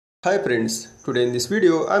Hi friends, today in this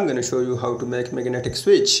video I'm going to show you how to make magnetic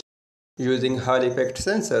switch using Hall effect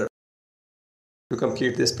sensor. To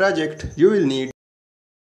complete this project you will need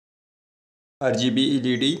RGB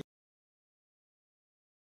LED,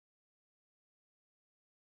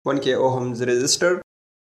 1K ohms resistor,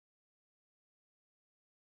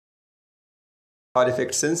 Hall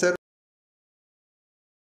effect sensor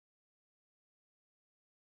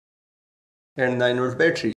and 9V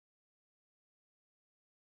battery.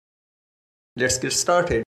 Let's get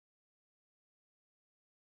started.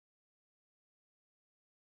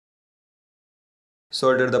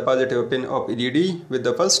 Solder the positive pin of LED with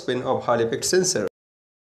the first pin of Hall effect sensor.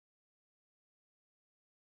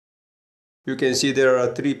 You can see there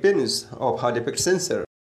are 3 pins of Hall effect sensor.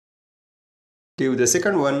 Leave the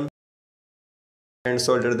second one and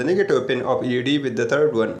solder the negative pin of LED with the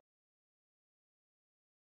third one.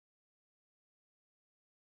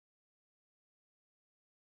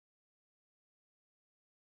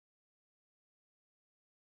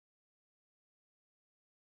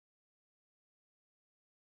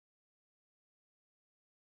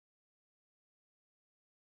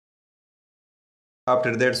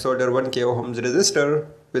 After that, solder 1K ohms resistor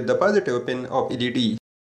with the positive pin of LED.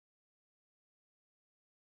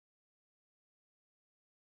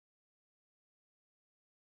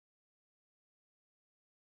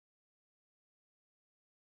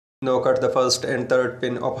 Now cut the first and third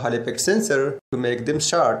pin of Hall effect sensor to make them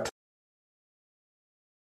short.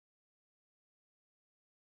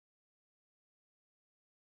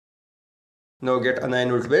 Now get a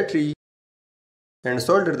 9V battery and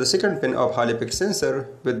solder the second pin of Hall effect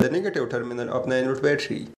sensor with the negative terminal of 9V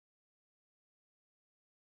battery.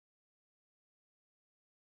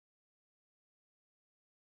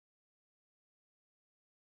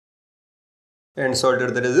 And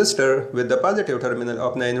solder the resistor with the positive terminal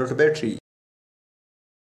of 9V battery.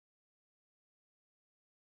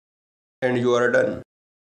 And you are done.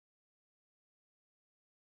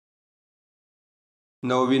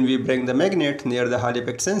 Now when we bring the magnet near the Hall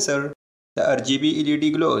effect sensor, the RGB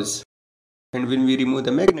LED glows. And when we remove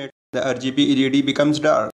the magnet, the RGB LED becomes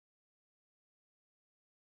dark.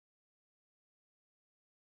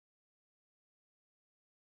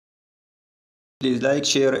 Please like,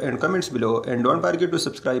 share and comments below and don't forget to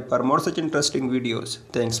subscribe for more such interesting videos.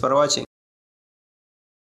 Thanks for watching.